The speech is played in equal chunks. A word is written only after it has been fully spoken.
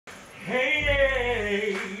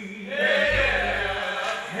hey,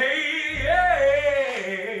 hey,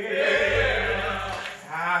 yeah.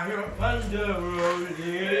 I hear thunder rolling.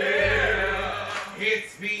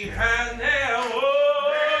 It's behind now.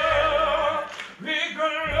 Oh, we're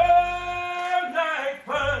gonna roll like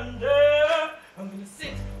thunder. I'm gonna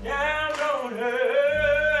sit down on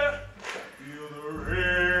her. Feel the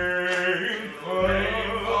rain fall.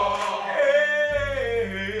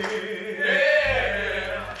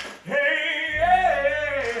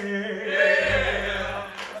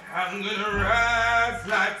 I'm gonna rise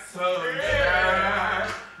like sunshine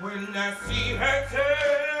when I see her turn.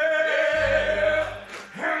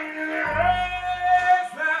 I'm gonna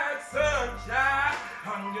rise like sunshine.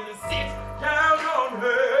 I'm gonna sit down on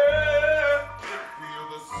her. Feel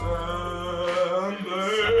the sun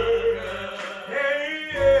burn. Hey,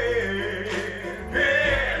 hey,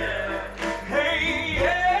 hey, hey,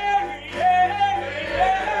 yeah.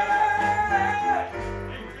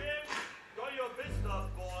 Got your business,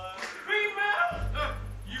 boy.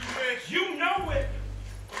 You know it.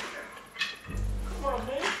 Come on,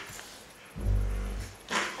 man.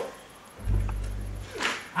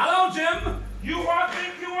 Hello, Jim. You are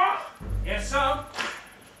think you are? Yes, sir.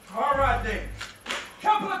 All right then.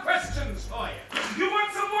 Couple of questions for you. You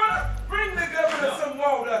want some water? Bring the governor some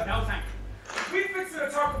water. No, thank you. We fixing to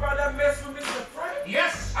talk about that mess with Mr. Frank.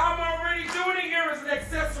 Yes. I'm already doing it here as an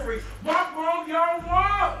accessory. What wrong y'all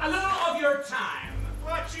want? A little of your time.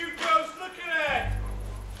 What you guys looking at?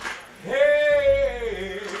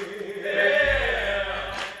 Hey.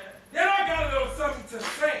 Then I got a little something to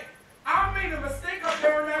say. I made a mistake up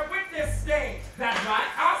there on that witness stand. That's right.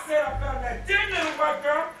 I said I found that dead little white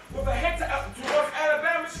girl with a head towards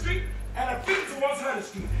Alabama Street and a feet towards Hunter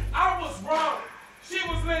Street. I was wrong. She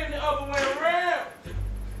was laying the other way around.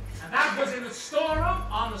 And that was in the storeroom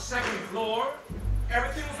on the second floor.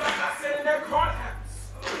 Everything was like I said in that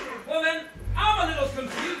courthouse. Well, then, I'm a little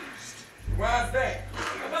confused. Why's that?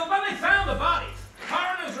 Well, when they found the body,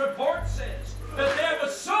 coroner's report says that there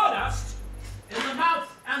was sawdust in the mouth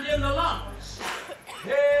and in the lungs.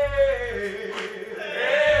 Hey!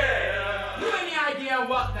 You any idea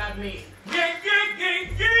what that means?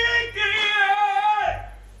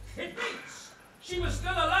 It means she was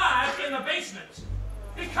still alive in the basement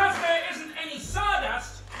because there isn't any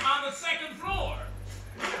sawdust on the second floor.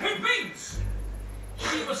 It means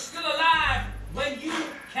she was still alive when you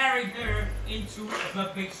carried her into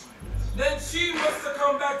the basement. Then she must have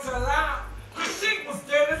come back to life. Cause she was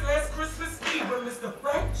dead as last Christmas Eve when Mr.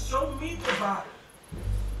 Frank showed me the body.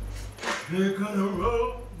 They're gonna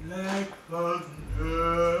roll like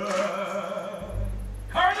thunder.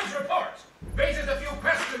 Coroner's report raises a few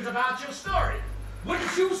questions about your story.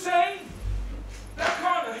 Wouldn't you say? That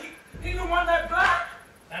corner, he the one that black?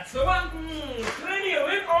 That's the one. Plenty of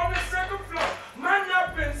it on the second floor. Might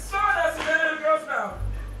not been sawdust in that little girl's mouth.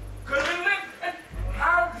 Cause the lint, and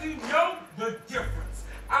how do you know the difference?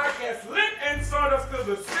 I guess lint and sawdust do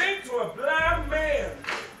the same to a blind man.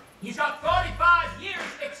 He's got 45 years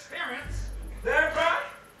experience. That right?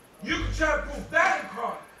 You can try to prove that.